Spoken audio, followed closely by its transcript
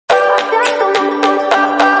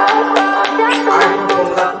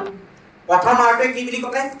আউটে কি বুলি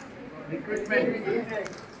কলে ৰিক্ৰুটমেন্ট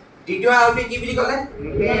দ্বিতীয় আউটে কি বুলি কলে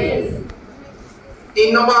তিন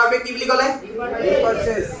নম্বৰ আউটে কি বুলি কলে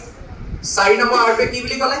ৰিপাৰচেজ 4 নম্বৰ আউটে কি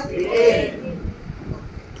বুলি কলে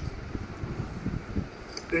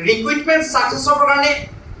ৰিক্ৰুটমেন্ট সাকসেসৰ কাৰণে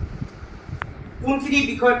কোনখিনি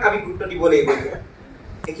বিষয়ত আমি গুৰুত্ব দিব লাগিব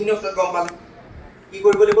এখিনি ওপৰত গম পালে কি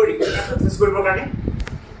কৰিব লাগিব ৰিক্ৰুটমেন্ট সাকসেস কৰিবৰ কাৰণে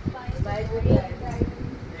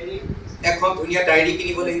এখন ধুনীয়া ডায়েৰী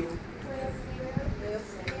কিনিব লাগিব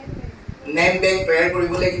নেম বেংক তৈয়াৰ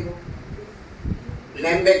কৰিব লাগিব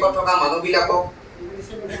নেম বেংকত থকা মানুহবিলাকক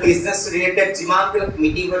বিজনেস ৰিলেটেড যিমান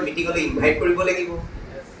মিটিংলৈ ইনভাইট কৰিব লাগিব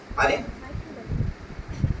মানে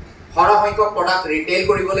হৰ সংখ্যক প্ৰডাক্ট ৰিটেইল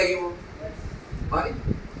কৰিব লাগিব মানে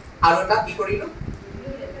আৰু এটা কি কৰিলো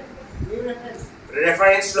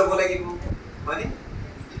ৰেফাৰেন্স ল'ব লাগিব মানে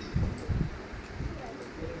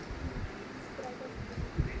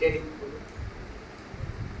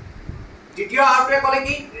দ্বিতীয় আউটে কলে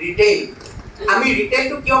কি ৰিটেইল আমি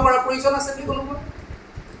ৰিটেইলটো কিয় কৰাৰ প্ৰয়োজন আছে বুলি ক'লো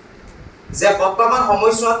যে বৰ্তমান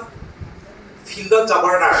সময়ছোৱাত ফিল্ডত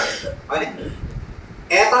যাবৰ কাৰণে হয়নে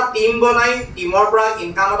এটা টিম বনাই টিমৰ পৰা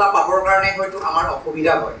ইনকাম এটা পাবৰ কাৰণে হয়তো আমাৰ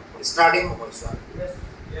অসুবিধা হয় ষ্টাৰ্টিং সময়ছোৱাত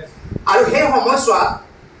আৰু সেই সময়ছোৱাত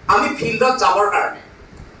আমি ফিল্ডত যাবৰ কাৰণে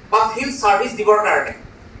বা ফিল্ড সাৰ্ভিস দিবৰ কাৰণে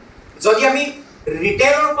যদি আমি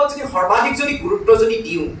ৰিটেইলৰ ওপৰত যদি সৰ্বাধিক যদি গুৰুত্ব যদি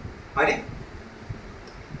দিওঁ হয়নে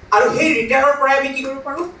আৰু সেই ৰিটেইলৰ পৰা আমি কি কৰিব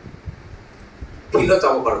পাৰো ফিল্ডত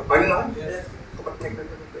যাব পাৰো হয়নে নহয়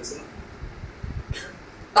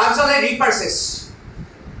তাৰপিছত ৰিপাৰচেজ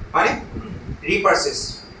হয়নে ৰিপাৰচেজ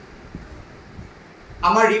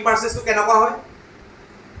আমাৰ ৰিপাৰচেজটো কেনেকুৱা হয়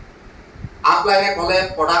আপলাইনে কলে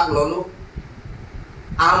প্ৰডাক্ট ললো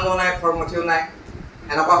আম নাই ফৰমঠিও নাই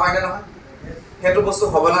এনেকুৱা হয়নে নহয় সেইটো বস্তু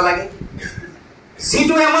হ'ব নালাগে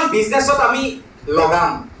যিটো এমাউণ্ট বিজনেছত আমি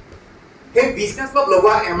লগাম সেই বিজনেছত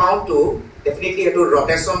লগোৱা এমাউণ্টটো ডেফিনেটলি সেইটো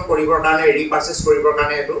ৰটেশন কৰিবৰ কাৰণে ৰিপাৰচেজ কৰিবৰ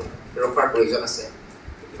কাৰণে সেইটো ৰখাৰ প্ৰয়োজন আছে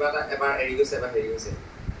কিবা এটা এবাৰ এৰি গৈছে এবাৰ হেৰি গৈছে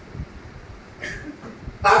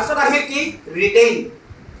তাৰপিছত আহিল কি ৰিটেইন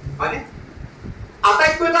মানে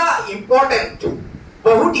আটাইতকৈ এটা ইম্পৰ্টেণ্ট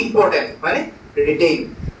বহুত ইম্পৰ্টেণ্ট হয়নে ৰিটেইন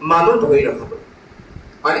মানুহ ধৰি ৰখাটো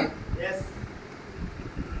হয়নে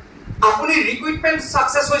আপুনি ৰিক্ৰুটমেন্ট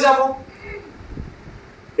সাকসেস হৈ যাব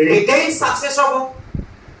ৰিটেইন সাকসেস হ'ব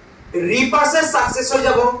ৰিপাৰচেজ সাকসেস হৈ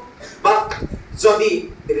যাব বাট যদি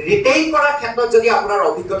ৰিটেইন কৰাৰ ক্ষেত্ৰত যদি আপোনাৰ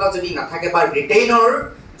অভিজ্ঞতা যদি নাথাকে বা ৰিটেইনৰ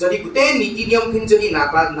যদি গোটেই নীতি নিয়মখিনি যদি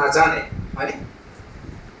নাজানে হয়নে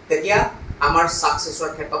তেতিয়া আমাৰ সাকসেসৰ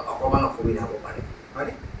ক্ষেত্ৰত অকমান অসুবিধা হ'ব পাৰে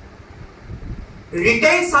হয়নে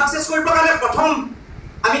ৰিটেইন সাকসেস কৰিবৰ কাৰণে প্ৰথম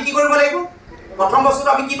আমি কি কৰিব লাগিব প্ৰথম বস্তুটো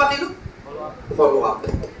আমি কি পাতিলো ফলো আপ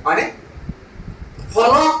হয়নে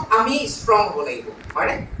ফলো আমি ষ্ট্ৰং হ'ব লাগিব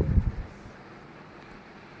হয়নে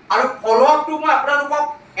আৰু ফলো আপটো মই আপোনালোকক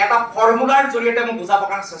এটা ফৰ্মুলাৰ জৰিয়তে মই বুজাবৰ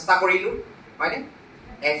কাৰণে চেষ্টা কৰিলো হয়নে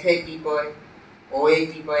এফ এ কি কয় ও এ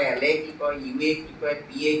কি কয় এল এ কি কয় ইউ এ কি কয়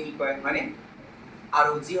পি এ কি কয় হয়নে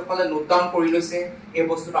আৰু যিসকলে নোট ডাউন কৰি লৈছে এই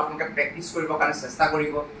বস্তুটো আপোনালোকে প্ৰেক্টিছ কৰিবৰ কাৰণে চেষ্টা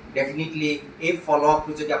কৰিব ডেফিনেটলি এই ফলো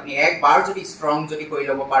আপটো যদি আপুনি একবাৰ যদি ষ্ট্ৰং যদি কৰি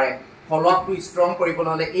ল'ব পাৰে ফলো আপটো ষ্ট্ৰং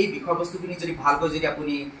কৰিবলৈ হ'লে এই বিষয়বস্তুখিনি যদি ভালকৈ যদি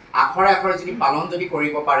আপুনি আখৰে আখৰে যদি পালন যদি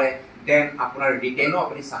কৰিব পাৰে দেন আপোনাৰ ৰিটেইনো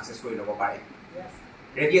আপুনি সাকসেস কৰি ল'ব পাৰে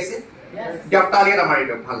ৰেডি আছে দিয়ক তালি এটা মাৰি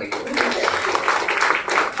দিয়ক ভাল লাগিব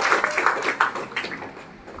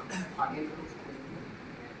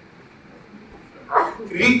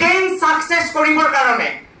ৰিটেইন সাকসেস কৰিবৰ কাৰণে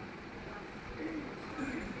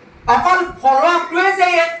অকল ফলো আপটোৱে যে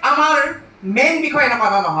আমাৰ মেইন বিষয়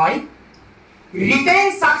এনেকুৱা নহয় ৰিটেইন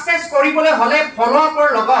সাকসেস কৰিবলৈ হলে ফলো আপৰ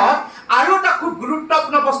লগত আৰু এটা খুব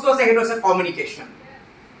গুৰুত্বপূৰ্ণ বস্তু আছে সেইটো আছে কমিউনিকেশ্যন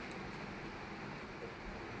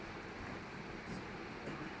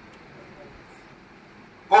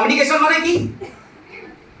কমিউনিকেশ্যন মানে কি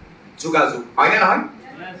যোগাযোগ হয়নে নহয়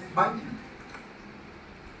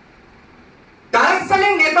ডাইৰেক্ট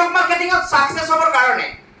সেলিং নেটৱৰ্ক মাৰ্কেটিংত সাকসেস হ'বৰ কাৰণে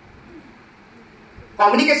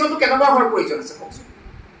কমিউনিকেশ্যনটো কেনেকুৱা হোৱাৰ প্ৰয়োজন আছে কওকচোন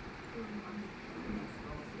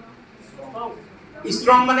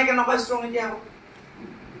ষ্ট্ৰং মানে কেনেকুৱা ষ্ট্ৰং এতিয়া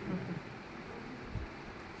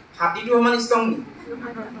হাতীটো মানে ষ্ট্ৰং নি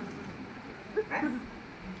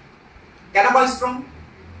কেনেকুৱা ষ্ট্ৰং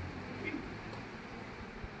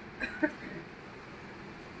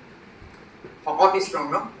শকত ষ্ট্ৰং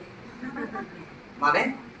ন মানে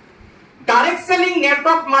ডাইৰেক্ট সেলিং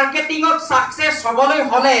নেটৱৰ্ক মাৰ্কেটিংত সাকসেস হ'বলৈ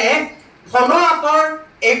হলে ফলো আপৰ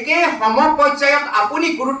একে সম পৰ্যায়ত আপুনি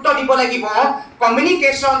গুৰুত্ব দিব লাগিব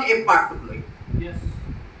কমিউনিকেশ্যন এই পাৰ্টটো লৈ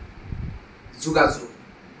যোগাযোগ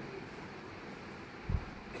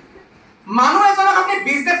মানুহ এজনক আপুনি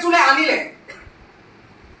বিজনেছলৈ আনিলে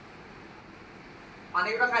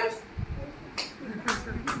পানীটা খাই দিছো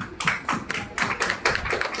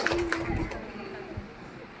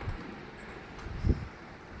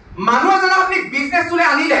মানুহ এজনক আপুনি বিজনেছটোলৈ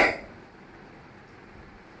আনিলে,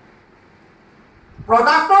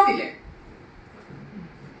 প্ৰডাক্টও দিলে,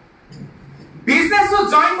 বিজনেছটো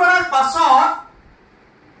জইন কৰাৰ পাছত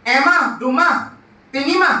এমাহ, 2 মাহ,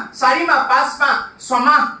 3 মাহ, 4 মাহ, 5 মাহ, 6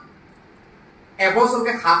 মাহ,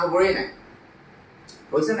 এবছৰকে খা খবৰেই নাই।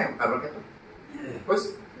 হৈছে নাই কাৰোবাৰ ক্ষেত্ৰত? হৈছে।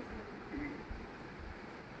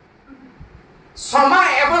 6 মাহ,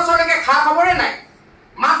 এবছৰলৈকে খা খবৰেই নাই,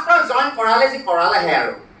 মাত্ৰ জইন কৰালে যি কৰালেহে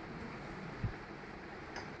আৰু।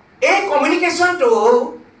 এই কমিউনিকেশ্যনটো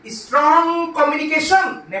ষ্ট্ৰং কমিউনিকেশ্যন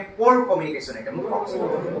নে প'ৰ কমিউনিকেশ্যন? এটা মোক কওকচোন।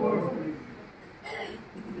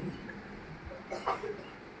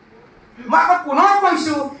 মই আকৌ পুনৰ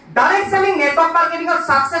কৈছো, ডাইৰেক্ট সেলিং নেটৱৰ্ক মাৰ্কেটিঙত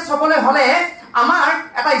সাকসেস হ'বলৈ হলে আমাৰ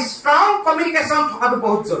এটা ষ্ট্ৰং কমিউনিকেশ্যন থকাটো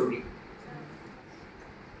বহুত জৰুৰী।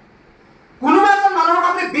 কোনোবা এজন মানুহক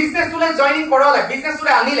আপুনি বিজনেছটোলৈ জইনিং কৰালে,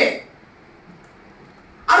 বিজনেছটোলৈ আনিলে,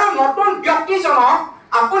 আৰু নতুন ব্যক্তিজনক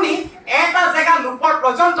আপুনি এটা জেগা নোপোৱাৰ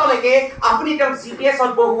পৰ্যন্তলৈকে আপুনি তেওঁক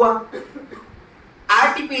জিপিএছত বহোৱা,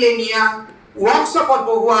 ATP লৈ নিয়া, ৱৰ্কশ্বপত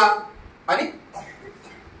বহোৱা, হয়নে?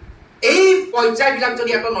 এই পৰ্যায়বিলাক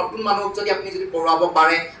যদি এটা নতুন মানুহক যদি আপুনি যদি কৰোৱাব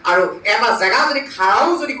পাৰে আৰু এটা জেগা যদি খাৰাও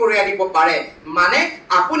যদি কৰি আনিব পাৰে, মানে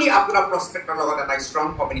আপুনি আপোনাৰ প্ৰস্পেক্টৰ লগত এটা ষ্ট্ৰং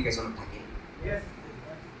কমিউনিকেশ্যনত থাকে।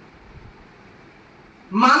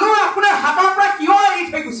 মানুহ আপোনাৰ হাতৰ পৰা কিয় এৰি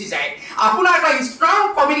থৈ গুচি যায়? আপোনাৰ এটা ষ্ট্ৰং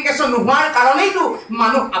কমিউনিকেশ্যন নোহোৱাৰ কাৰণেইতো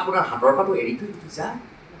মানুহ আপোনাৰ হাতৰ পৰা এৰি থৈ গুচি যায়।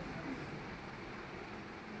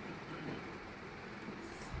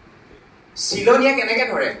 চিলনীয়ে কেনেকে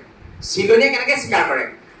ধৰে? চিলনীয়ে কেনেকে চিকাৰ কৰে?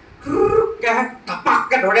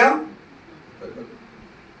 টাপাককে ধৰে।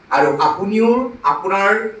 আৰু আপুনিও আপোনাৰ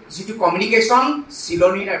যিটো কমিউনিকেশ্যন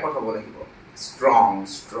চিলনী টাইপত হ'ব লাগিব,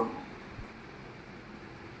 ষ্ট্ৰং।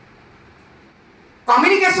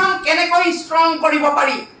 কমিউনিকেশ্যন কেনেকৈ ষ্ট্ৰং কৰিব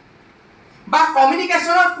পাৰি, বা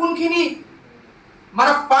কমিউনিকেশ্যনৰ কোনখিনি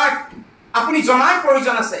মানে পাৰ্ট আপুনি জনাৰ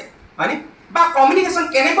প্ৰয়োজন আছে, হয়নে? বা কমিউনিকেশ্যন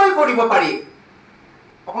কেনেকৈ কৰিব পাৰি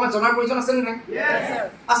অকমান জনাৰ প্ৰয়োজন আছে নে নাই?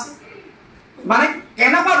 আছে। মানে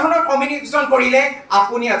কেনেকুৱা ধৰণৰ কমিউনিকেশ্যন কৰিলে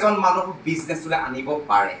আপুনি এজন মানুহক বিজনেছলৈ আনিব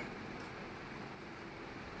পাৰে।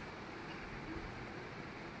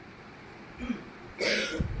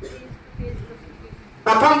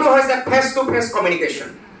 প্ৰথমটো হৈছে ফেচ টু ফেচ কমিউনিকেশ্যন।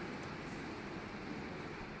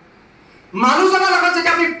 মানুহজনৰ লগত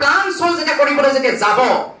যেতিয়া আপুনি প্লান চল যেতিয়া কৰিবলৈ যেতিয়া যাব,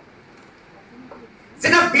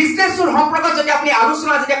 যেতিয়া বিজনেছৰ সম্পৰ্কত যেতিয়া আপুনি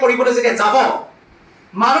আলোচনা যেতিয়া কৰিবলৈ যেতিয়া যাব,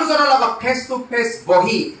 মানুহজনৰ লগত ফেচ টু ফেচ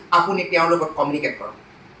বহি আপুনি তেওঁৰ লগত কমিউনিকেট কৰক।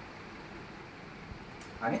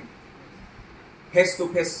 হয়নে? Face to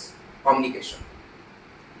face communication.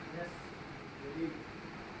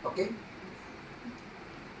 Okay.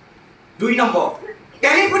 2 number,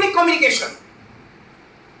 telephonic communication.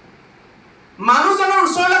 মানুহজনৰ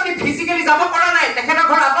ওচৰলৈ ফিজিকেলি যাব পৰা নাই, তেখেতৰ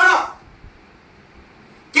ঘৰ আঁতৰত,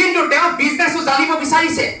 কিন্তু তেওঁ বিজনেছটো জানিব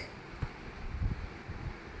বিচাৰিছে,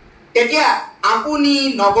 তেতিয়া আপুনি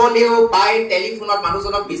নগলেও বাই টেলিফোনত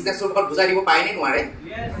মানুহজনক বিজনেছৰ ওপৰত বুজাই দিব পাৰে নে নোৱাৰে?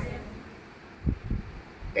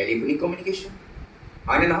 টেলিফোনিক কমিউনিকেশ্যন,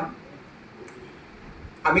 হয়নে নহয়?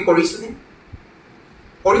 আমি কৰিছো নে?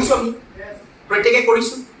 কৰিছো আমি প্ৰত্যেকে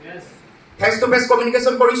কৰিছো। ফেচ টু ফেচ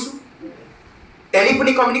কমিউনিকেশ্যন কৰিছো,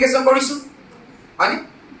 টেলিফোনিক কমিউনিকেশ্যন কৰিছো, হয়নে?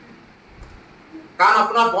 কাৰণ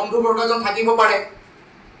আপোনাৰ বন্ধুবৰ্গজন থাকিব পাৰে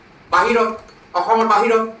বাহিৰত, অসমৰ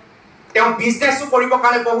বাহিৰত, তেওঁ বিজনেছটো কৰিবৰ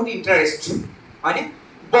কাৰণে বহুত ইণ্টাৰেষ্ট, হয়নে?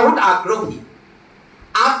 বহুত আগ্ৰহী।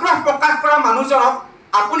 আগ্ৰহ প্ৰকাশ কৰা মানুহজনক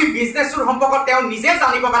আপুনি বিজনেছটোৰ সম্পৰ্কত তেওঁ নিজে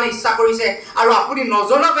জানিবৰ কাৰণে ইচ্ছা কৰিছে আৰু আপুনি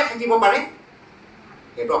নজনাকৈ থাকিব পাৰে,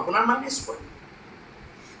 সেইটো আপোনাৰ মাইনাছ পইণ্ট।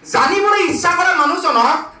 জানিবলৈ ইচ্ছা কৰা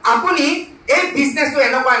মানুহজনক আপুনি এই বিজনেছটো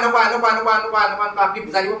এনেকুৱা আপুনি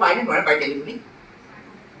বুজাই দিব পাৰে নে নোৱাৰে? বাই টেলিফোনিক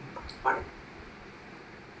পাৰে।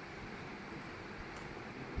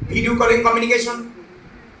 ভিডিঅ' কলিং কমিউনিকেশ্যন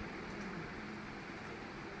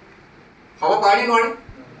হ'ব পাৰে নে নোৱাৰে?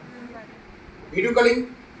 ভিডিঅ' কলিং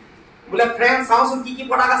বোলে ফ্ৰেণ্ড চাওঁচোন কি কি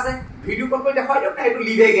প্ৰডাক্ট আছে, ভিডিঅ' কল কৰি দেখুৱাই দিয়ক না, এইটো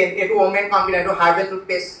লিভ এগেইন, এইটো ওমেন কাম্বিনা, এইটো হাৰ্বেল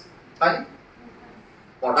টুথপেষ্ট, হয়নে?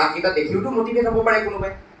 প্ৰডাক্ট কেইটা দেখিওতো মটিভেট হ'ব পাৰে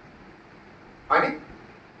কোনোবাই, হয়নে?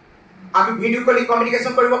 আমি ভিডিঅ' কলিং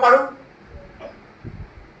কমিউনিকেশ্যন কৰিব পাৰো।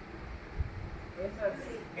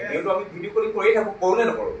 এনেওতো আমি ভিডিঅ' কলিং কৰিয়ে থাকো, কৰো নে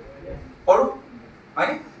নকৰো? কৰো,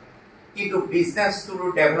 হয়নে? কিন্তু বিজনেছটোৰ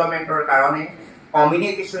ডেভেলপমেণ্টৰ কাৰণে,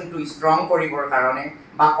 কমিউনিকেশ্যনটো ষ্ট্ৰং কৰিবৰ কাৰণে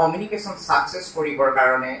বা কমিউনিকেশ্যন সাকসেস কৰিবৰ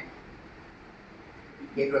কাৰণে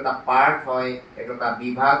এইটো এটা পাৰ্ট হয়, এইটো এটা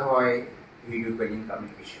বিভাগ হয় ভিডিঅ' কলিং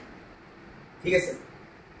কমিউনিকেশ্যন। ঠিক আছে?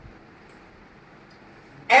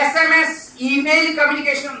 SMS email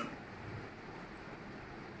communication.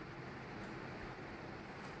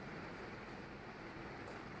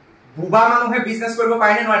 বুবা মানুহে বিজনেছ কৰিব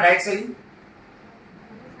পাৰে নে নোৱাৰে? ডাইৰেক্ট চেলিং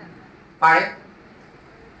পাৰে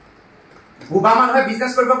বুবা মানুহে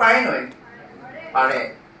বিজনেছ কৰিব পাৰে নহয় পাৰে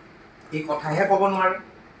এই কথাহে ক'ব নোৱাৰে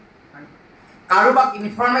কাৰোবাক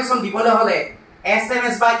ইনফৰমেশ্যন দিবলৈ হ'লে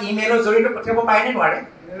SMS বা ইমেইলৰ জৰিয়তে পঠিয়াব পাৰে নে নোৱাৰে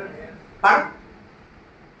পাৰে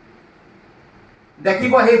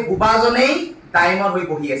দেখিব সেই বুবাজনেই ডায়মণ্ড হৈ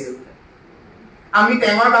বহি আছে আমি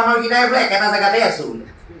টেঙৰ ডাঙৰ কিটাই বোলে একেটা জেগাতে আছো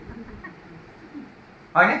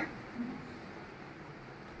হয়নে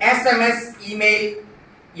SMS ইমেইল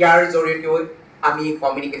ইয়াৰ জৰিয়তেও আমি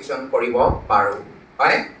কমিউনিকেশ্যন কৰিব পাৰো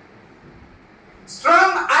হয় ষ্ট্ৰং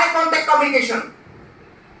আই কন্টেক্ট কমিউনিকেশ্যন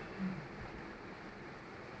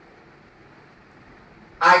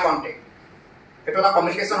আই কন্টেক্ট এটা এটা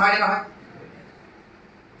কমিউনিকেশ্যন হয় নে নহয়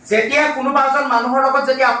যেতিয়া কোনোবা এজন মানুহৰ লগত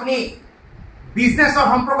যেতিয়া আপুনি বিজনেছৰ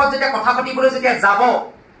সম্পৰ্কত যেতিয়া কথা পাতিবলৈ যেতিয়া যাব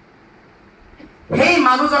সেই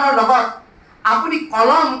মানুহজনৰ লগত আপুনি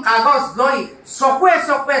কলম কাগজ লৈ চকুৱে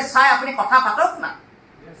চকুৱে চাই আপুনি কথা পাতক না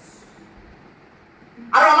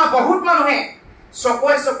আৰু আমাৰ বহুত মানুহে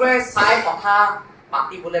চকুৱে চকুৱে চাই কথা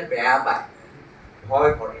পাতিবলৈ বেয়া পায়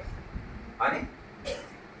ভয় কৰে হয়নে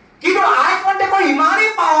কিন্তু আই কন্টেক্টৰ ইমানেই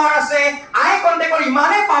পাৱাৰ আছে আই কন্টেক্টৰ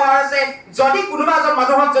ইমানেই পাৱাৰ আছে যদি কোনোবা এজন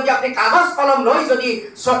মানুহক যদি আপুনি কাগজ কলম লৈ যদি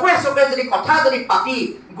চকুৱে চকুৱে যদি কথা যদি পাতি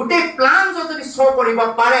গোটেই প্লান যদি শ্ব' কৰিব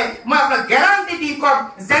পাৰে মই আপোনাক গেৰাণ্টি দি কম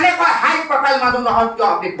যেনেকৈ হাই প্ৰফাইল মানুহ নহওক কিয়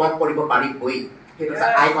আপুনি বক কৰিব পাৰিবই সেইটো হৈছে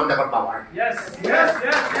আই কন্টেক্টৰ পাৱাৰ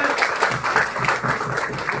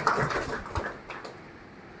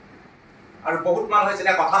আৰু বহুত মানুহে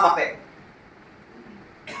যেতিয়া কথা পাতে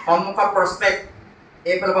সন্মুখৰ প্ৰস্পেক্ট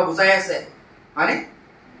এইফালৰ পৰা বুজাই আছে হয়নে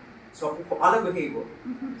চকু কপালে গৈ থাকিব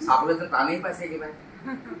চাবলৈ যেন টানেই পাইছে কিবা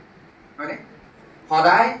হয়নে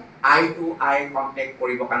সদায় আই টু আই কণ্টেক্ট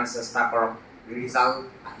কৰিবৰ কাৰণে চেষ্টা কৰক ৰিজাল্ট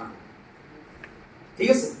আহিব ঠিক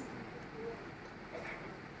আছে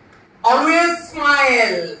অলৱেজ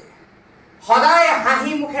স্মাইল সদায়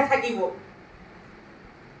হাঁহি মুখে থাকিব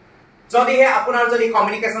যদিহে আপোনাৰ যদি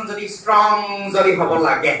কমিউনিকেশ্যন যদি ষ্ট্ৰং যদি হ'ব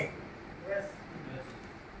লাগে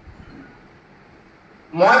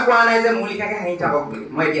মই কোৱা নাই যে মূলিকাকে হাঁহি থাকক বুলি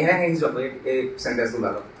মই এতিয়াহে হাঁহিছো এই চেণ্টেঞ্চ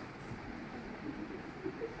ওলালো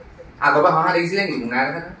আগৰ পৰা হহা দেখিছিলে নেকি নাই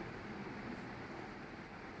দেখা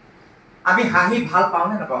আমি হাঁহি ভাল পাওঁ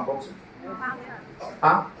নে নাপাওঁ কওকচোন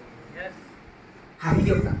পাওঁ হাঁহি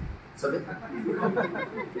দিয়ক না চবে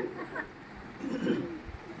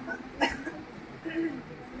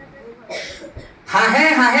হাঁহে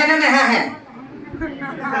হাঁহে নে নেহাঁহে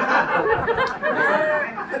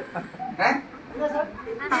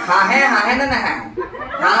হাঁহে হাঁহে নে নেহাঁহে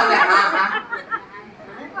হা নে হা হা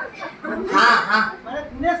হা হা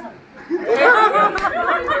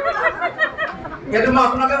সেইটো মই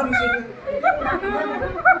আপোনাকে সুধিছো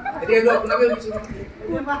এতিয়া এইটো আপোনাকে সুধিছো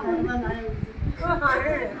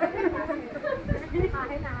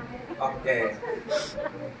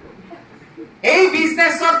এই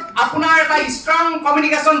বিজনেছত আপোনাৰ এটা ষ্ট্ৰং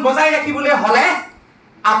কমিউনিকেশ্যন বজাই ৰাখিবলৈ হলে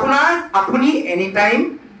আপুনি এনি টাইম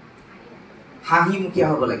হাঁহিমুখীয়া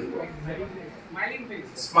হ'ব লাগিব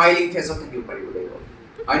স্মাইলিং ফেচত থাকিব পাৰিব লাগিব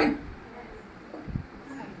হয়নে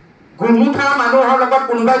গুমুঠা মানুহৰ লগত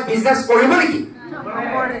কোনোবাই বিজনেছ কৰিব নেকি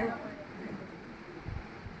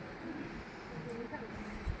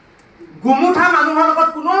গুমুঠা মানুহৰ লগত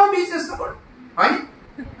কোনো বিজনেছ নকৰে হয়নে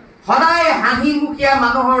সদায় হাঁহিমুখীয়া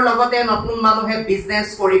মানুহৰ লগতে নতুন মানুহে বিজনেছ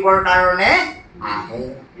কৰিবৰ কাৰণে আহে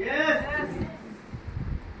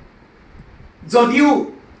যদিও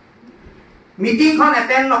মিটিংখন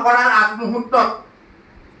এটেণ্ড নকৰাৰ আগমুহূৰ্তত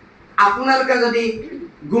আপোনালোকে যদি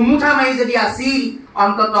গুমুঠা মাৰি যদি আছিল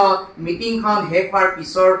অন্তত মিটিংখন শেষ হোৱাৰ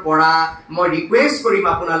পিছৰ পৰা মই ৰিকুৱেষ্ট কৰিম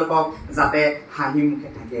আপোনালোকক যাতে হাঁহি মুখে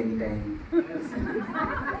থাকে এনি টাইম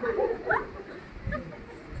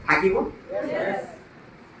থাকিব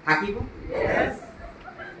থাকিব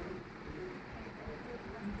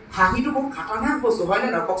হাঁহিটো বহুত খাটাৰনাক বস্তু হয় নে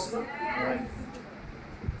নহয় কওকচোন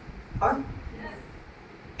হয়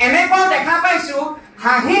এনেকুৱা দেখা পাইছো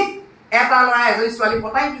হাঁহিত এটা ল'ৰা এজনী ছোৱালী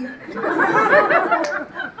পতাই দিয়ে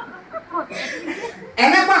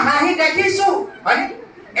এনেকুৱা হাঁহি দেখিছো হয়নে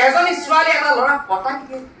এজনী ছোৱালী এটা ল'ৰা পতাই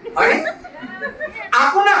দিয়ে হয়নে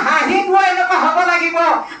আপোনাৰ হাঁহিটো এনেকুৱা হ'ব লাগিব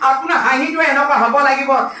আপোনাৰ হাঁহিটোৱে এনেকুৱা হ'ব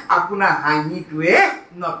লাগিব আপোনাৰ হাঁহিটোৱে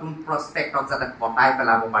নতুন প্ৰস্পেক্টক যাতে পতাই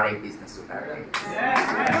পেলাব পাৰে বিজনেছটোৰ কাৰণে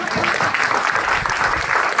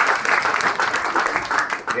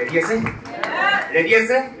ৰেডি আছে ৰেডি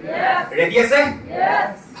আছে ৰেডি আছে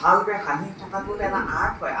ভালকৈ হাঁহি থকাটো এটা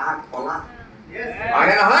আৰ্ট হয় আৰ্ট কলা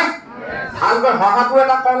হয়নে নহয় ভালকৈ হহাটো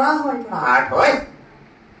এটা কলা হয় আৰ্ট হয়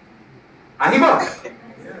আহিব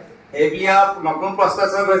এইবিলাক নতুন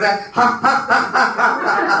প্ৰস্তাৱ গৈছে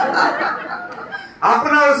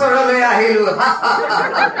আপোনাৰ ওচৰলৈ আহিলো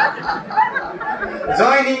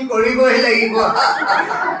জয়নিং কৰিবই লাগিব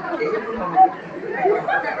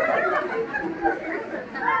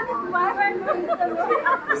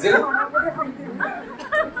বুজিল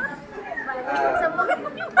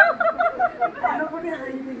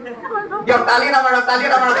দিয়ক তালি নামাৰ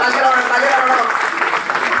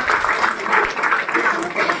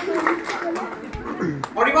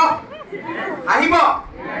কৰিব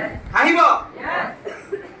আহিব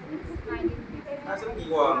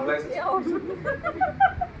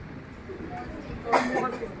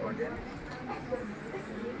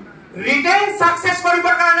ৰিটেন সাকসেস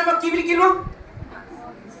কৰিবৰ কাৰণে মই কি লিখিলো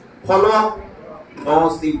ফলো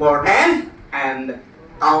most important and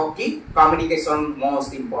communication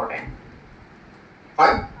most important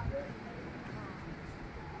right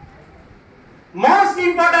most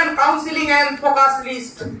important counseling and focus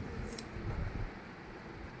list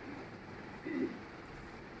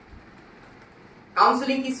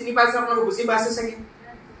counseling ki sini paise apnalok buji paise sage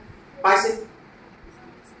paise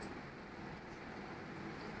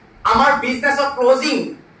amar business of closing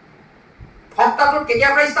hoptatot ketia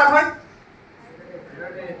pora start hoy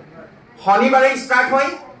শনিবারে start হয়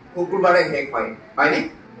শুক্রবারে শেষ হয় হয়নে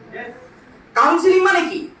counselling মানে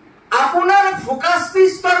কি আপোনাৰ focus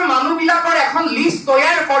লিষ্টৰ মানুহবিলাকৰ এখন লিষ্ট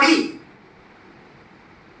তৈয়াৰ কৰি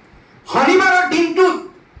শনিবাৰৰ দিনটোত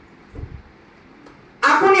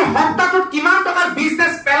আপুনি সপ্তাহটোত কিমান টকাৰ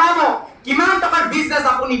বিজনেস পেলাব কিমান টকাৰ বিজনেস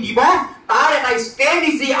আপুনি দিব তাৰ এটা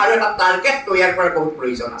ষ্ট্ৰেটেজি আৰু এটা টাৰ্গেট তৈয়াৰ কৰাৰ বহুত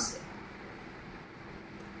প্ৰয়োজন আছে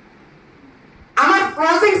আমাৰ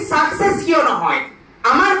ক্লোজিং সাকসেস কিয় নহয়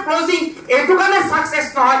আমার ক্লোজিং এটো কানে সাকসেস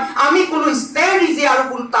নহয় আমি কোন স্ট্র্যাটেজি আর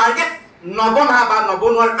কোন টার্গেট নবনা বা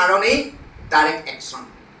নবনোৱাৰ কাৰণে ডাইৰেক্ট অ্যাকশন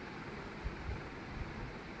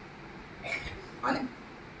মানে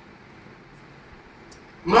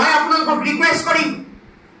মই আপোনালোকক ৰিকুৱেষ্ট কৰিম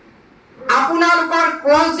আপোনালোকৰ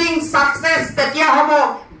ক্লোজিং সাকসেস তেতিয়া হ'ব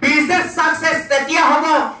বিজনেস সাকসেস তেতিয়া হ'ব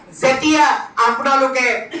যেতিয়া আপোনালোকে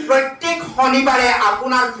প্ৰত্যেক শনিবাৰে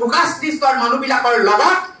আপোনাৰ ফোকাস লিষ্টৰ মানুহবিলাকৰ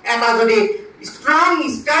লগত এটা যদি strong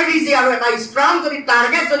strategy আৰু এটা strong যদি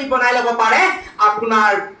টাৰ্গেট যদি বনাই লব পাৰে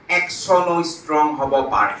আপোনাৰ অ্যাকশনও strong হ'ব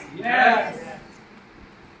পাৰে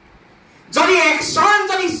যদি অ্যাকশন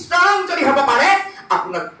যদি strong যদি হ'ব পাৰে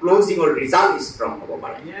আপোনাৰ ক্লোজিংৰ ৰিজাল্ট strong হ'ব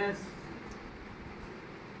পাৰে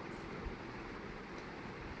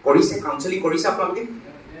কৰিছে কাউন্সেলিং কৰিছে আপোনালোকে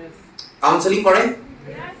কাউন্সেলিং কৰে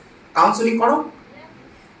কাউন্সেলিং কৰক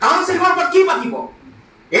কাউন্সেলিংৰ ওপৰত কি পাতিব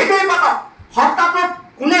এটাই পাতক সপ্তাহত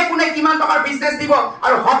কোনে কোনে কিমান টকাৰ বিজনেস দিব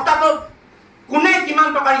আৰু হপ্তাহত কোনে কিমান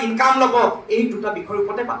টকাৰ ইনকাম লব এই দুটা বিষয়ৰ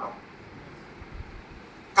ওপৰতে পাতক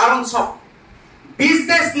কাৰণ সব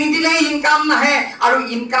বিজনেস নিদিলে ইনকাম নাহে আৰু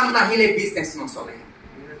ইনকাম নাহিলে বিজনেস নচলে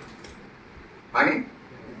মানে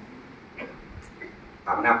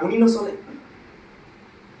তাৰমানে আপুনি নচলে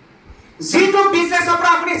যেটো বিজনেসৰ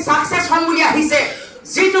পৰা আপুনি সাকসেস হম বুলি আহিছে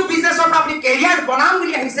যেটো বিজনেসৰ পৰা আপুনি কেৰিয়াৰ বনাম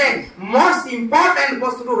বুলি আহিছে মোস্ট ইম্পৰ্টেন্ট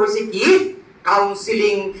বস্তুটো হৈছে কি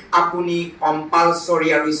কাউন্সেলিং আপুনি কম্পালসৰি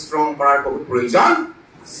আৰু স্ট্ৰং কৰাৰ বহুত প্ৰয়োজন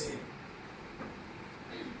আছে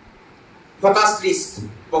ফোকাস লিষ্ট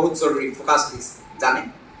বহুত জৰুৰী ফোকাস লিষ্ট জানে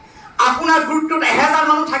আপোনাৰ গ্ৰুপটোত 1000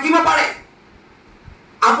 মানুহ থাকিব পাৰে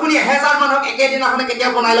আপুনি 1000 মানুহক একেদিনাখনে কেতিয়া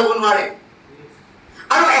বনাই লব নোৱাৰে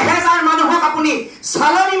আৰু 1000 মানুহক আপুনি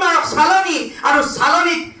সালনি মাৰক সালনি আৰু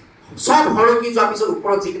সালনিত সব হৰকি যোৱাৰ পিছত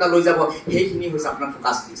ওপৰত যিকিটা লৈ যাব সেইখিনি হৈছে আপোনাৰ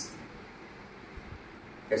ফোকাস লিষ্ট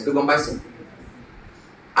এসটো গম পাইছে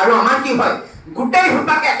আৰু আমাৰ কি হয় গুটেই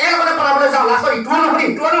হুটাকে একেলগে পঢ়াবলৈ যাও লাষ্টত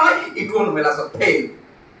ইটোও নহয় লাষ্টত ফেইল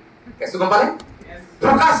কেসটো গম পালে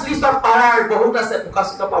ফোকাস লিষ্টৰ পাৱাৰ বহুত আছে ফোকাস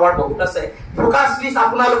লিষ্টৰ পাৱাৰ বহুত আছে ফোকাস লিষ্ট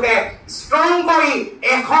আপোনালোকে স্ট্ৰং কৰি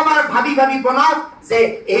এখবাৰ ভাবি ভাবি বনাওক যে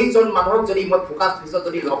এইজন মানুহক যদি মই ফোকাস লিষ্টত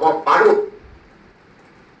যদি লব পাৰো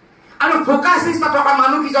আৰু ফোকাস লিষ্টত থকা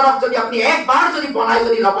মানুহ কিজনক যদি আপুনি একবাৰ যদি বনাই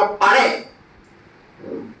যদি লব পাৰে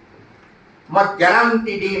মই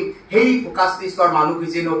গ্যাৰান্টি দিম হেই ফোকাস লিষ্টৰ মানুহ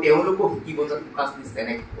কিজনো তেওঁলোকো শিকিব যে ফোকাস লিষ্ট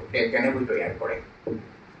কেনেকৈ তৈয়াৰ কৰে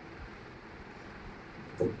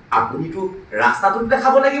আপুনিটো ৰাস্তাটোত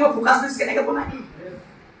দেখাব লাগিব ফোকাস লিষ্ট কেনেকৈ বনায়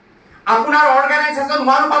আপোনাৰ অৰ্গানাইজেচন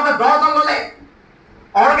হোৱাৰ পৰা 10 জন ললে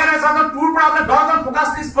অৰ্গানাইজেচন টুৰ পৰা আপুনি 10 জন ফোকাস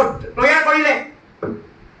লিষ্ট তৈয়াৰ কৰিলে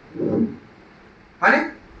মানে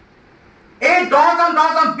এই 10 জন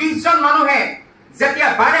 20 জন মানুহে যেতিয়া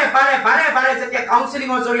বাৰে যেতিয়া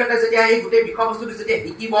কাউন্সেলিংৰ জৰিয়তে যেতিয়া এই গুটে বিষয়বস্তুটো যেতিয়া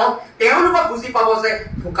শিকিব তেওঁলোকক বুজি পাব যে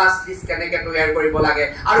ফোকাস লিষ্ট কেনেকৈ তৈয়াৰ কৰিব লাগে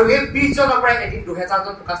আৰু এই 20 জনৰ পৰা এদিন 2000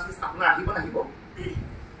 জন ফোকাস লিষ্ট আপোনাৰ আহিব নাহিব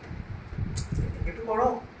এটো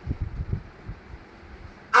কৰক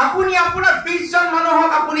আপুনি আপোনাৰ 20 জন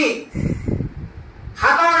মানুহক আপুনি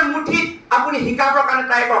হাতৰ মুঠিত আপুনি শিকাবৰ কাৰণে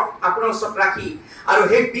ট্ৰাই কৰক আপোনাৰ ওচৰত ৰাখি আৰু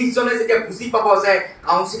সেই 20 জনে যেতিয়া বুজি পাব যে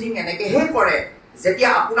কাউন্সেলিং এনেকৈ হে কৰে যেতিয়া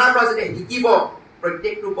আপোনাৰ পৰা যদি শিকিব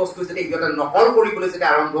প্ৰত্যেকটো বস্তু যদি ইহঁতে নকল কৰিবলৈ যদি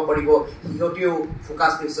আৰম্ভ কৰিব সিহঁতেও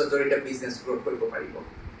ফোকাছ ৰিচাৰ্চৰ জৰিয়তে বিজনেছ গ্ৰোথ কৰিব পাৰিব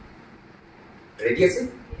ৰেডি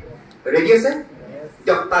আছে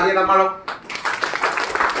দিয়ক তালি এটা মাৰক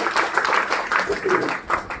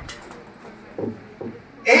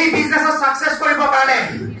এই বিজনেছত সাকসেস কৰিবৰ কাৰণে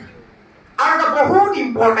আৰু এটা বহুত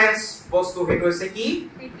ইম্পৰ্টেন্স বস্তু হেতু হৈছে কি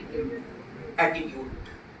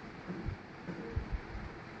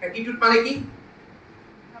এটিটিউড মানে কি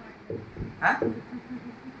হ্যাঁ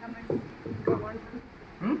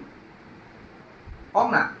কম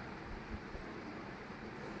না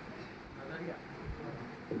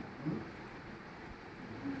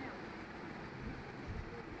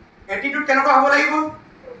এটিটিউড কেনেকুৱা হ'ব লাগিব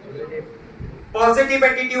পজিটিভ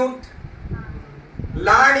এটিটিউড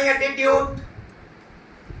লাৰ্নিং এটিটিউড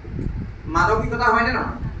মানসিকতা হয় নে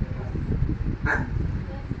নহয়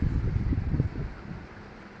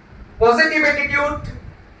পজিটিভ এটিটিউড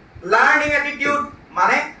লাৰ্নিং এটিটিউড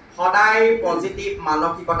মানে সদায় পজিটিভ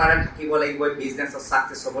মানসিকতাৰে থাকিব লাগিব বিজনেছত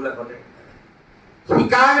সাকসেস হ'বলৈ হ'লে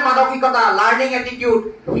শিকাৰ মানসিকতা লাৰ্নিং এটিটিউড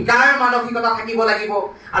শিকাৰ মানসিকতা থাকিব লাগিব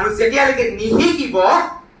আৰু যেতিয়ালৈকে নিশিকিব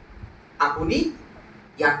আপুনি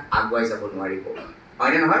ইয়াত আগুৱাই যাব নোৱাৰিব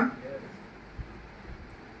হয়নে নহয়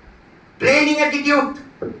ট্ৰেইনিং এটিটিউড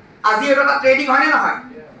আজি এটা ট্ৰেইনিং হয়নে নহয়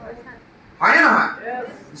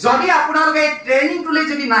যদি আপোনালোকে ট্ৰেইনিং টুলে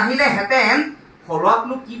যদি নাহিলে হেতেন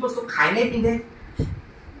ফলোআপনো কি বস্তু খায় নে পিন্ধে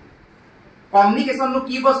কমিউনিকেশননো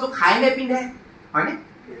কি বস্তু খায় নে পিন্ধে হয়নে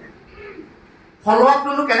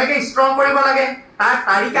ফলোআপনো কেনেকৈ ষ্ট্ৰং কৰিব লাগে তাৰ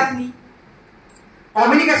তাৰিকাখিনি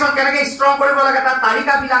কমিউনিকেশন কেনেকৈ ষ্ট্ৰং কৰিব লাগে তাৰ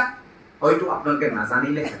তাৰিকাবিলাক হয়তো আপোনালোকে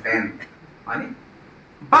নাজানিলে হেতেন হয়নে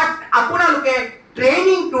বাট আপোনালোকে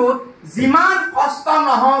ট্ৰেইনিংটোত যিমান কষ্ট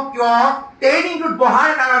নহওক কিয় ট্ৰেইনিংটোত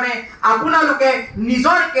বহাৰ কাৰণে আপোনালোকে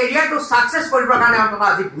নিজৰ কেৰিয়াৰটো সাকসেস কৰিবৰ কাৰণে আপোনালোকে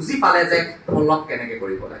আজি বুজি পালে যে ফলোআপ কেনেকৈ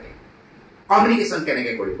কৰিব লাগে কমিউনিকেশন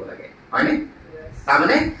কেনেকৈ কৰিব লাগে হয়নে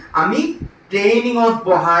তাৰমানে আমি ট্ৰেইনিংত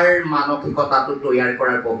বহাৰ মানসিকতাটো তৈয়াৰ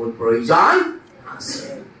কৰাৰ বহুত প্ৰয়োজন আছে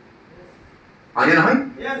হয়নে নহয়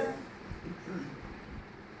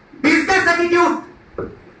বিজনেস এটিটিউড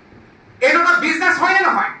এটা বিজনেস হয় নে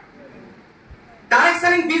নহয় ডাইৰেক্ট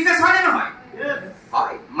সেলিং বিজনেস হয় নে নহয়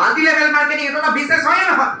হয় মাল্টি লেভেল মাৰ্কেটিং এটা বিজনেস হয় নে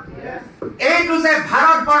নহয় এইটো যে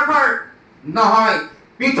ভাৰতবৰ্ষৰ নহয়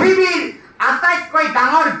পৃথিৱীৰ আটাইতকৈ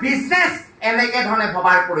ডাঙৰ বিজনেস এনেকে ধৰণে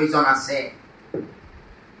ভবাৰ প্ৰয়োজন আছে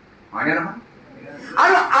হয় নে নহয়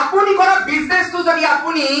আৰু আপুনি কৰা বিজনেসটো যদি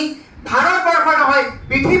আপুনি ভাৰতবৰ্ষৰ নহয়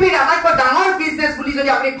পৃথিৱীৰ আটাইতকৈ ডাঙৰ বিজনেস বুলি যদি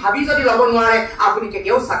আপুনি ভাবি যদি ল'ব নোৱাৰে আপুনি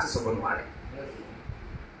কেতিয়াও সাকসেস হ'ব নোৱাৰে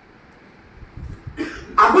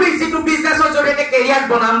আপুনি যেটো বিজনেসৰ জৰিয়তে কেৰিয়াৰ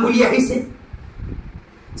বনাম বুলি আহিছে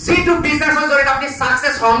যেটো বিজনেসৰ জৰিয়তে আপুনি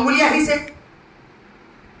সাকসেস হ'ম বুলি আহিছে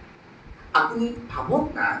আপুনি ভাবক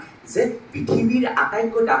না যে পৃথিৱীৰ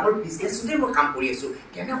আটাইতকৈ ডাঙৰ বিজনেসতে মই কাম কৰি আছো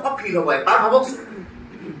কেনেকুৱা ফিল হ'ব এবাৰ ভাবক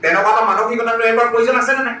তেনেকুৱা এটা মানসিকতাটো এবাৰ প্ৰয়োজন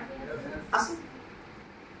আছে নে নাই আছে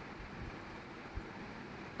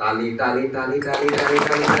তালি তালি তালি তালি তালি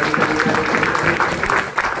তালি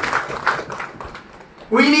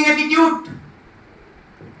উইনিং এটিটিউড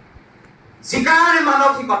জিকাৰ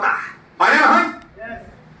মানসিকতা হয় নে নহয়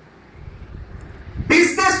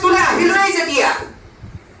বিজনেস তুলে আহিলেই যেতিয়া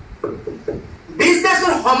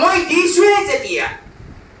বিজনেসৰ সময় দিছুৱে যেতিয়া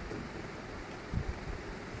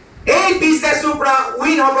এই বিজনেসৰ পৰা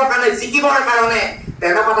উইন হ'বৰ কাৰণে জিকিবৰ কাৰণে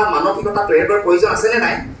তেনেকুৱা এটা মানসিকতা তৈয়াৰ কৰাৰ প্ৰয়োজন আছে নে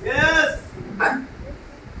নাই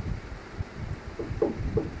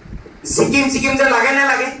জিকিম যে লাগে নে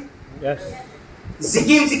লাগে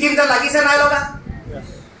জিকিম যে লাগিছে নাই লগা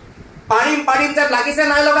পাৰিম যে লাগিছে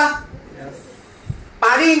নাই লগা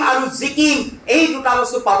পাৰিম আৰু জিকিম এই দুটা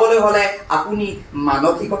বস্তু পাবলৈ হলে আপুনি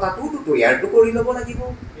মানসিকতাটো তৈয়াৰটো কৰি ল'ব লাগিব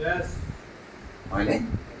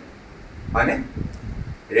হয়নে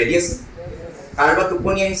ৰেডি আছে কাৰোবাৰ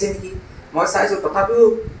টোপনি আহিছে নেকি মই চাইছো তথাপিও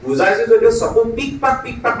বুজাইছো যদিও চকু পিক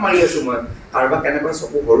পাক মাৰি আছো মই কাৰোবাৰ কেনেকৈ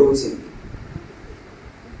চকু সৰু হৈছে নেকি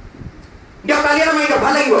দিয়ক তালি এটা মাৰি দিয়ক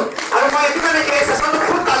ভাল লাগিব আৰু মই এইটো কাৰণে এই চেষ্টাটো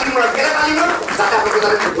খুব তালি মাৰো কেলে তালি মাৰো যাতে আপোনালোকে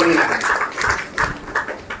যাতে টোপনি নাখায়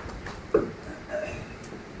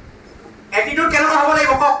এটিটিউড কেনেকুৱা হ'ব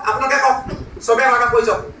লাগিব কওক আপোনালোকে কওক চবে আমাক কৈ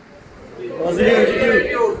যাওক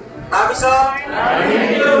তাৰপিছত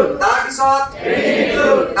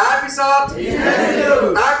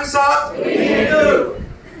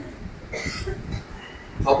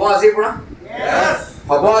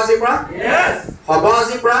হ'ব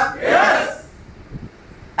আজিৰ পৰা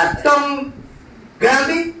একদম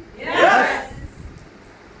guarantee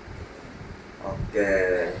okay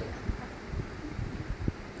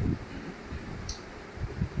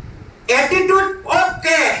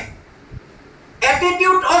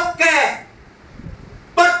attitude okay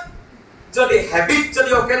habit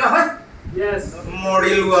যদি ওকে নহয় Yes.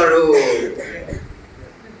 মৰিলো আৰু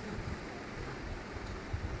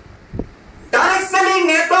ডাইৰেক্ট সেলিং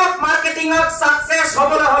নেটৱৰ্ক মাৰ্কেটিংত সাকসেস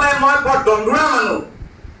হ'বলৈ হলে মই বৰ দণ্ডুৰা মানুহ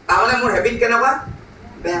তাৰমানে মোৰ হেবিট কেনেকুৱা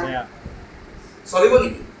বেয়া চলিব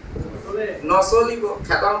নেকি নচলিব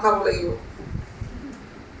খেতন খাব লাগিব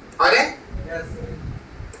হয়নে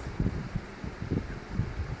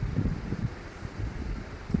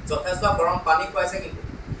যথেষ্ট গৰম পানী খুৱাইছে কিন্তু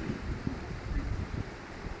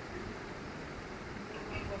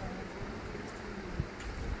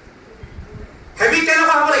হেবিট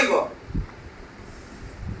কেনেকুৱা হ'ব লাগিব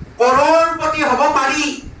কৰৰপতি হ'ব পাৰি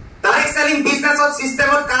ডাইৰেক্ট সেলিং বিজনেছত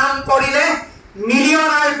সিস্টেমত কাম কৰিলে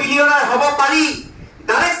মিলিয়নাৰ বিলিয়নাৰ হ'ব পাৰি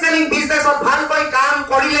ডাইৰেক্ট সেলিং বিজনেছত ভালকৈ কাম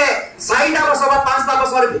কৰিলে 4টা বছৰ বা 5টা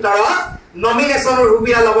বছৰৰ ভিতৰত নমিনেশনৰ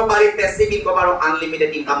সুবিধা ল'ব পাৰি পেছিভ ইনকাম আৰু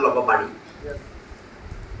আনলিমিটেড ইনকাম ল'ব পাৰি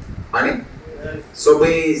মানে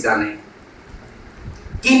সবেই জানে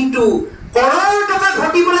কিন্তু কৰৰ টকা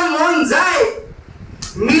ঘটিবলৈ মন যায়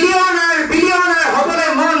মিলিয়নাৰ বিলিয়নাৰ হ'বলৈ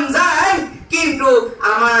মন যায় কিন্তু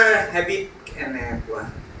আমাৰ হেবিট কেনেকুৱা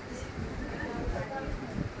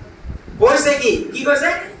কৈছে কি কৈছে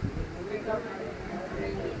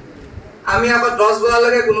আমি আকৌ 10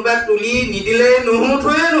 বজালৈকে কোনোবা তুলি নিদিলে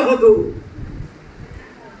নুহুতো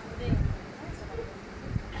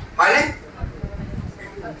হয়নে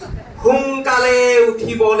সোনকালে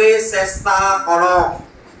উঠিবলৈ চেষ্টা কৰক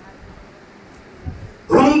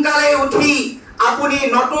সোনকালে উঠি আপুনি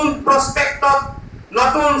নতুন প্ৰস্পেক্টত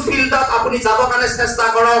নতুন ফিল্ডত আপুনি যাব কাৰণে চেষ্টা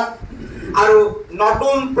কৰক আৰু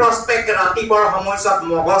নতুন প্ৰস্পেক্ট ৰাতিপুৱাৰ সময়ত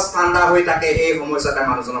মগজ ঠাণ্ডা হৈ থাকে এই সময়তে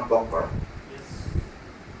মানুহজনক লগ কৰক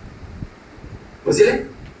বুজিলে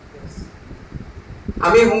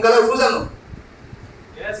আমি সোনকালে উঠো জানো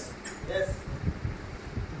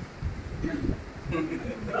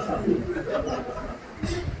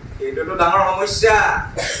এইটোতো ডাঙৰ সমস্যা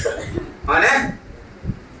হয়নে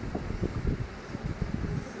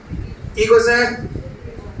কি কৈছে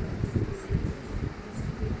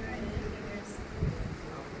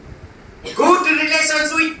good relations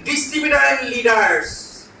with distributor and leaders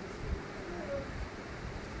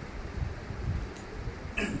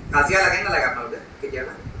কাজিয়া লাগে না লাগে আপোনালোকে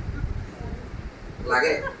কেতিয়াবা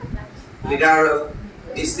লাগে লিডাৰ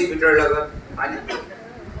ডিস্ট্ৰিবিউটৰ লগত হয়নে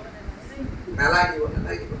নালাগিব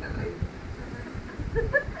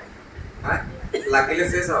হয় লাগিলে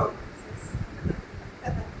চেছ হওক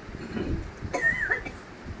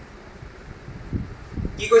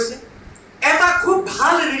কি কৈছে এটা খুব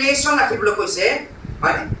ভাল ৰিলেচন ৰাখিবলৈ কৈছে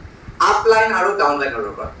হয়নে আপলাইন আৰু ডাউনলাইনৰ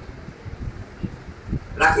লগত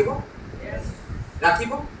ৰাখিব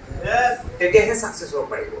তেতিয়াহে সাকসেস হ'ব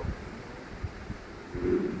পাৰিব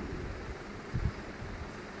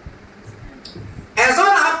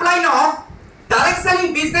এজন আপলাইনক ডাইৰেক্ট সেলিং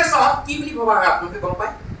বিজনেছত কি বুলি ভাবা হয় আপোনালোকে গম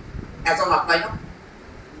পায় এজন আপলাইনক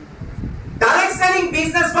ডাইৰেক্ট সেলিং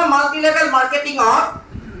বিজনেছ বা মাল্টি লেভেল মাৰ্কেটিংত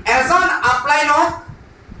এজন আপলাইনক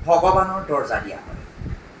ভগৱানৰ দৰ্জা দিয়া হয়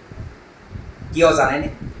কিয় জানেনে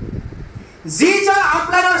যিজন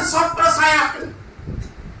আপলাইনৰ ছত্ৰ ছায়া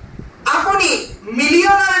আপুনি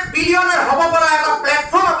মিলিয়নাৰ বিলিয়নাৰ হ'ব পৰা এটা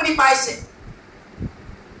প্লেটফৰ্ম আপুনি পাইছে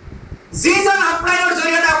যিজন আপলাইনৰ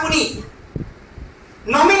জৰিয়তে আপুনি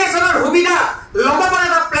নমিনেশনৰ সুবিধা ল'ব পৰা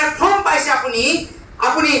এটা প্লেটফৰ্ম পাইছে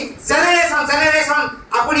আপুনি জেনাৰেশন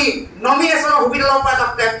আপুনি নমিনেশনৰ সুবিধা ল'ব পৰা এটা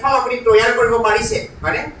প্লেটফৰ্ম আপুনি তৈয়াৰ কৰিব পাৰিছে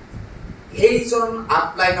হয়নে সেইজন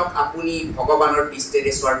আপলাইনক আপুনি ভগৱানৰ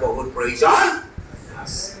দৃষ্টিৰে চোৱাৰ বহুত প্ৰয়োজন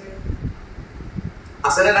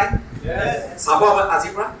আছে নে নাই চাব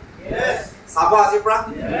আজিৰ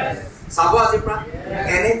পৰা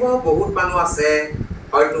এনেকুৱা বহুত মানুহ আছে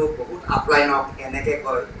হয়তো বহুত আপলাইনক এনেকে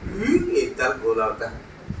কয় এইডাল গ'ল আৰু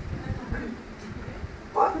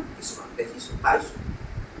কিছুমান দেখিছো পাইছো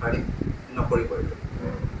হয়নে নকৰিব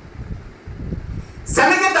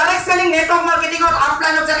যেনেকে ডাইৰেক্ট সেলিং নেটৱৰ্ক মাৰ্কেটিংত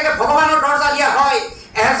আপলাইনত যেনেকে ভগৱানৰ দৰ্জা দিয়া হয়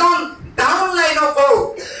এজন ডাউনলাইনকো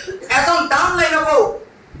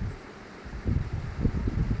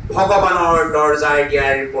ভগৱানৰ দৰ্জা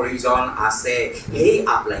দিয়াৰ প্ৰয়োজন আছে এই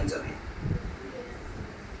আপলাইনজনে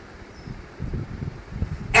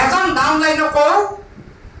এজন ডাউনলাইনকো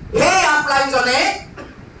এই আপলাইনজনে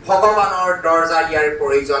ভগৱানৰ দৰ্জা দিয়াৰ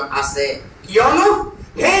প্ৰয়োজন আছে কিয়নো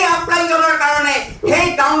এই আপলাইনজনৰ কাৰণে এই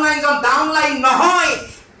ডাউনলাইনজন ডাউনলাইন নহয়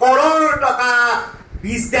কৰৰ টকা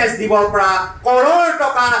বিজনেছ দিব পৰা কৰৰ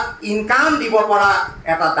টকা ইনকাম দিব পৰা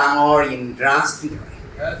এটা ডাঙৰ ইণ্ডাষ্ট্ৰী হয়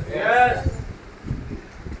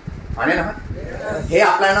হয়নে নহয় সেই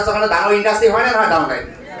আপলাইনৰ কাৰণে ডাঙৰ ইণ্ডাষ্ট্ৰী হয় নে নহয় ডাউনলাইন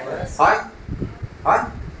হয়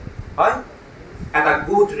এটা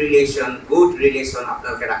গুড ৰিলেশ্যন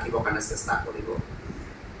আপোনালোকে ৰাখিবৰ কাৰণে চেষ্টা কৰিব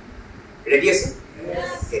ৰেডি আছে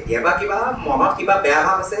কেতিয়াবা কিবা মনত কিবা বেয়া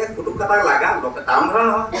ভাৱ আছে ফুটুক কাটা লাগা টাউন ধৰা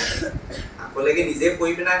নহয় আকলেকে নিজে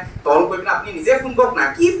কৈ পিনাই তল কৈ পিনাই আপুনি নিজে ফোন কৰক না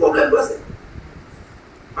কি প্ৰব্লেমটো আছে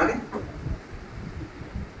হয়নে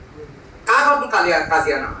কাৰ ঘৰতো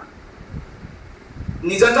কাজিয়া নহয়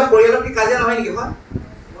নিজৰ পৰিয়ালৰ কি কাজিয়া নহয় নেকি হয়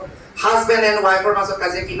হাজবেণ্ড এণ্ড ৱাইফৰ মাজত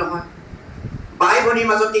কাজিয়া কি নহয় বাই ভনীৰ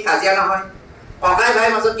মাজত কি কাজিয়া নহয় ককাই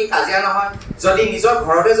ভাইৰ মাজত কি কাজিয়া নহয় যদি নিজৰ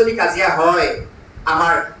ঘৰতে যদি কাজিয়া হয়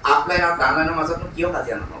আমাৰ আপলাইন আৰু ডাউনলাইনৰ মাজতনো কিয়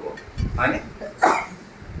কাজিয়া নহব হয়নে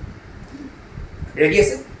ৰেডি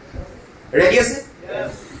আছে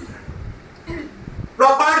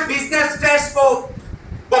প্ৰপাৰ বিজনেছ ট্ৰান্সপোৰ্ট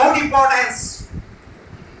বহুত ইম্পৰ্টেন্স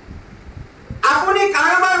আপুনি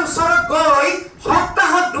কাৰোবাৰ ওচৰত গৈ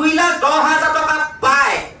সপ্তাহত 2,10,000 টকা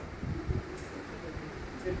পায়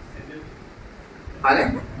হয়নে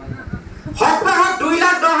সপ্তাহত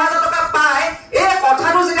 2,10,000 টকা পায় এই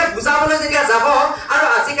কথাটো যেতিয়া বুজাবলৈ যেতিয়া যাব আৰু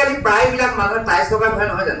আজিকালি প্ৰায়বিলাক মানুহে টাইচ লগাই ভয়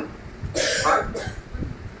নহয় জানো হয়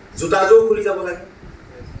জোতাযোৰ খুলি যাব লাগে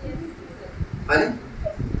হয়নে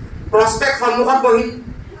প্ৰস্পেক্ট সন্মুখত বহিল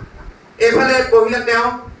এইফালে বহিলে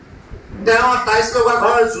তেওঁ টাইচ লগোৱা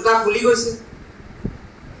ঘৰ জোতা খুলি গৈছে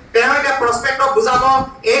তেওঁ এতিয়া প্ৰস্পেক্টক বুজাব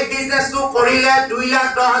এই বিজনেছটো কৰিলে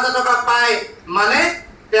 2,10,000 টকা পায় মানে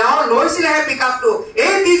তেওঁ লৈছিলেহে পিকআপটো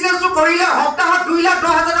এই বিজনেছটো কৰিলে সপ্তাহত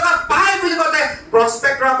 2,10,000 টকা পায় বুলি কওঁতে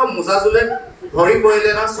প্ৰস্পেক্টৰ আকৌ মোজাজোলে ভৰি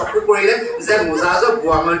পৰিলে না চকু পৰিলে যে মোজাজৰ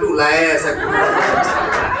বুৱা মানটো ওলাই আছে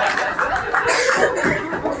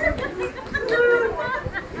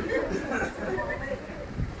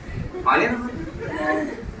হয়নে নহয়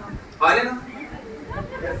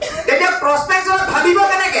তেতিয়া প্ৰস্পেক্টৰ ভাবিব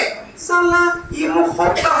কেনেকে সালা ই মোক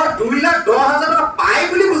সপ্তাহত 2,10,000 টকা পায়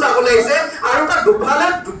বুলি বুজাবলৈ আহিছে আৰু তাৰ দুফালে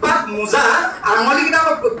দুপাক মোজা আঙুলি কিটা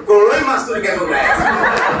গৰৈ মাছটো কেনে ওলাই আছে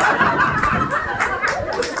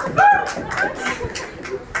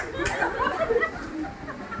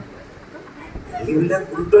এইবিলাক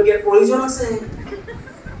গুৰুত্ব দিয়াৰ প্ৰয়োজন আছে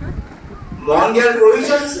মন দিয়াৰ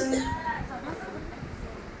প্ৰয়োজন আছে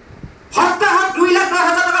সপ্তাহত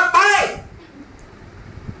 2,10,000 টকা পায়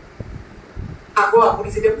আকৌ আপুনি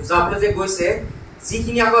যেতিয়া বুজাবলৈ যে গৈছে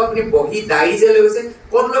যিখিনি আকৌ আপুনি বহি ডায়েৰী যে লৈ গৈছে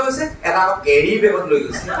ক'ত লৈ গৈছে এটা আকৌ কেৰি বেগত লৈ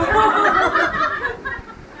গৈছে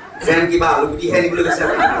যেন কিবা আলুগুটি আনিবলৈ গৈছে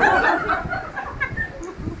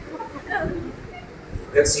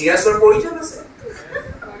চিৰিয়াছৰ প্ৰয়োজন আছে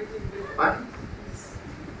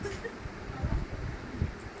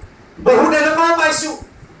বহুত এনেকুৱাও পাইছো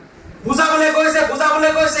বুজাবলৈ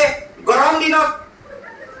গৈছে গৰম দিনত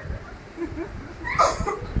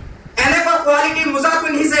এনেকুৱা কোৱালিটিৰ মোজা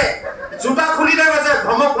পিন্ধিছে জোতা খুলি লৈ গৈছে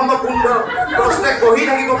ভমক গোন্ধ প্ৰস্পেক্ট বহি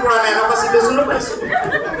থাকিব পৰা নাই এনেকুৱা চিটুৱেশ্যনো পাইছো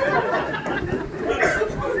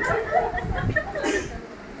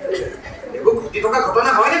এইবোৰ ঘটি থকা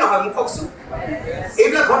ঘটনা হয়নে নহয় মোক কওকচোন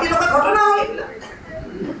এইবিলাক ঘটি থকা ঘটনা হয় এইবিলাক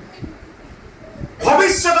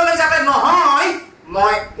ভৱিষ্যতলৈ যাতে নহয়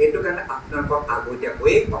মই সেইটো কাৰণে আপোনালোকক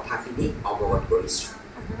আগতীয়াকৈ কথাখিনি অৱগত কৰিছো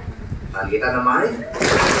খালি এটা নামাৰে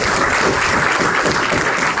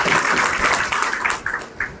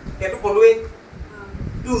সেইটো ক'লোৱে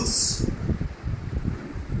টুলছ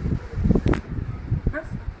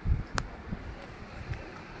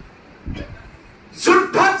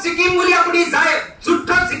যুদ্ধত জিকিম বুলি আপুনি যায়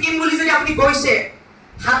যুদ্ধত জিকিম বুলি যদি আপুনি গৈছে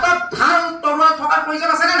হাতত ঢাল তৰোৱাল থকাৰ প্ৰয়োজন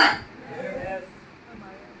আছে নে নাই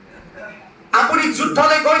আপুনি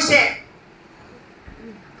যুদ্ধলৈ গৈছে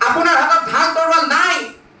আপোনাৰ হাতত ঢাল তৰোৱাল নাই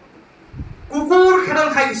কুকুৰ খেদন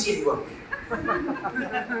খাই গুচি আহিব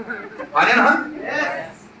হয়নে নহয়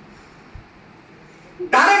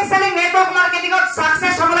ডাইৰেক্ট সেলিং নেটৱৰ্ক মাৰ্কেটিংত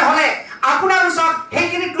সাকসেস হ'বলৈ হলে আপোনাৰ ওচৰত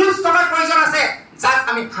সেইখিনি টুলছ থকাৰ প্ৰয়োজন আছে যাক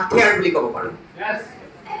আমি হাতিয়াৰ বুলি ক'ব পাৰো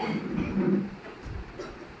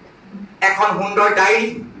এখন সুন্দৰ ডায়েৰী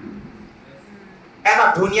এটা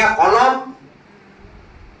ধুনীয়া কলম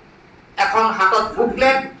এখন হাতত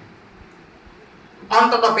বুকলেট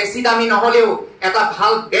অন্তত বেছি দামী নহলেও এটা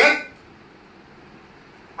ভাল বেগ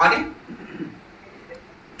আনে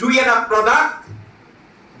দুই এটা প্ৰডাক্ট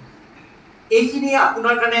এইখিনি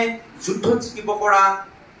আপোনাৰ কাৰণে যুদ্ধত জিকিব পৰা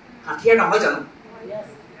হাতিয়াৰ নহয় জানো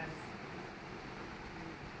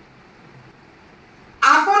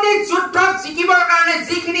আপুনি যুদ্ধত জিকিবৰ কাৰণে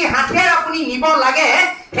যিখিনি হাতিয়াৰ আপুনি নিব লাগে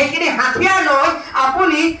সেইখিনি হাতিয়াৰ লৈ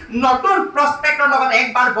আপুনি নতুন প্ৰস্পেক্টৰ লগত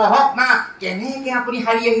একবাৰ বহক না কেনেকৈ আপুনি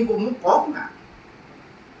হাৰি আহিব মোক কওক না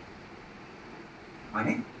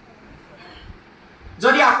হয়নে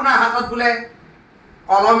যদি আপোনাৰ হাতত বোলে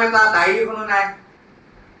কলম এটা ডায়েৰী কোনো নাই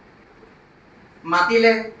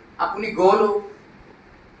মাতিলে আপুনি গ'লো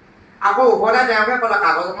আকৌ উভতাই তেওঁকে ক'লে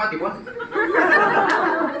কাগজ অকমান দিব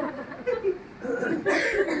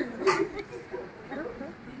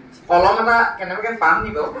কলম এটা কেনেকৈ পাম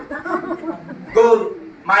নিব গ'ল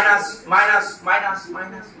minus minus minus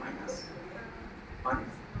minus minus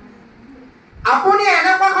আপুনি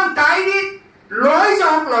এনেকুৱা এখন ডায়েৰীত লৈ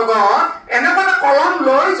যাওক লগত এনেকুৱা এটা কলম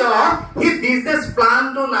লৈ যাওক সি বিজনেছ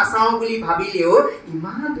প্লানটো নাচাওঁ বুলি ভাবিলেও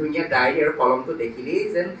ইমান ধুনীয়া ডায়েৰী আৰু কলমটো দেখিলেই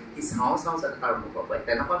যেন সি চাওঁ চাওঁ যাতে তাৰ মুখ পায়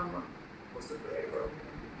তেনেকুৱা ধৰণৰ বস্তু তৈয়াৰ কৰক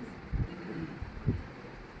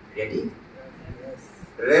ৰেডি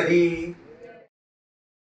ৰেডি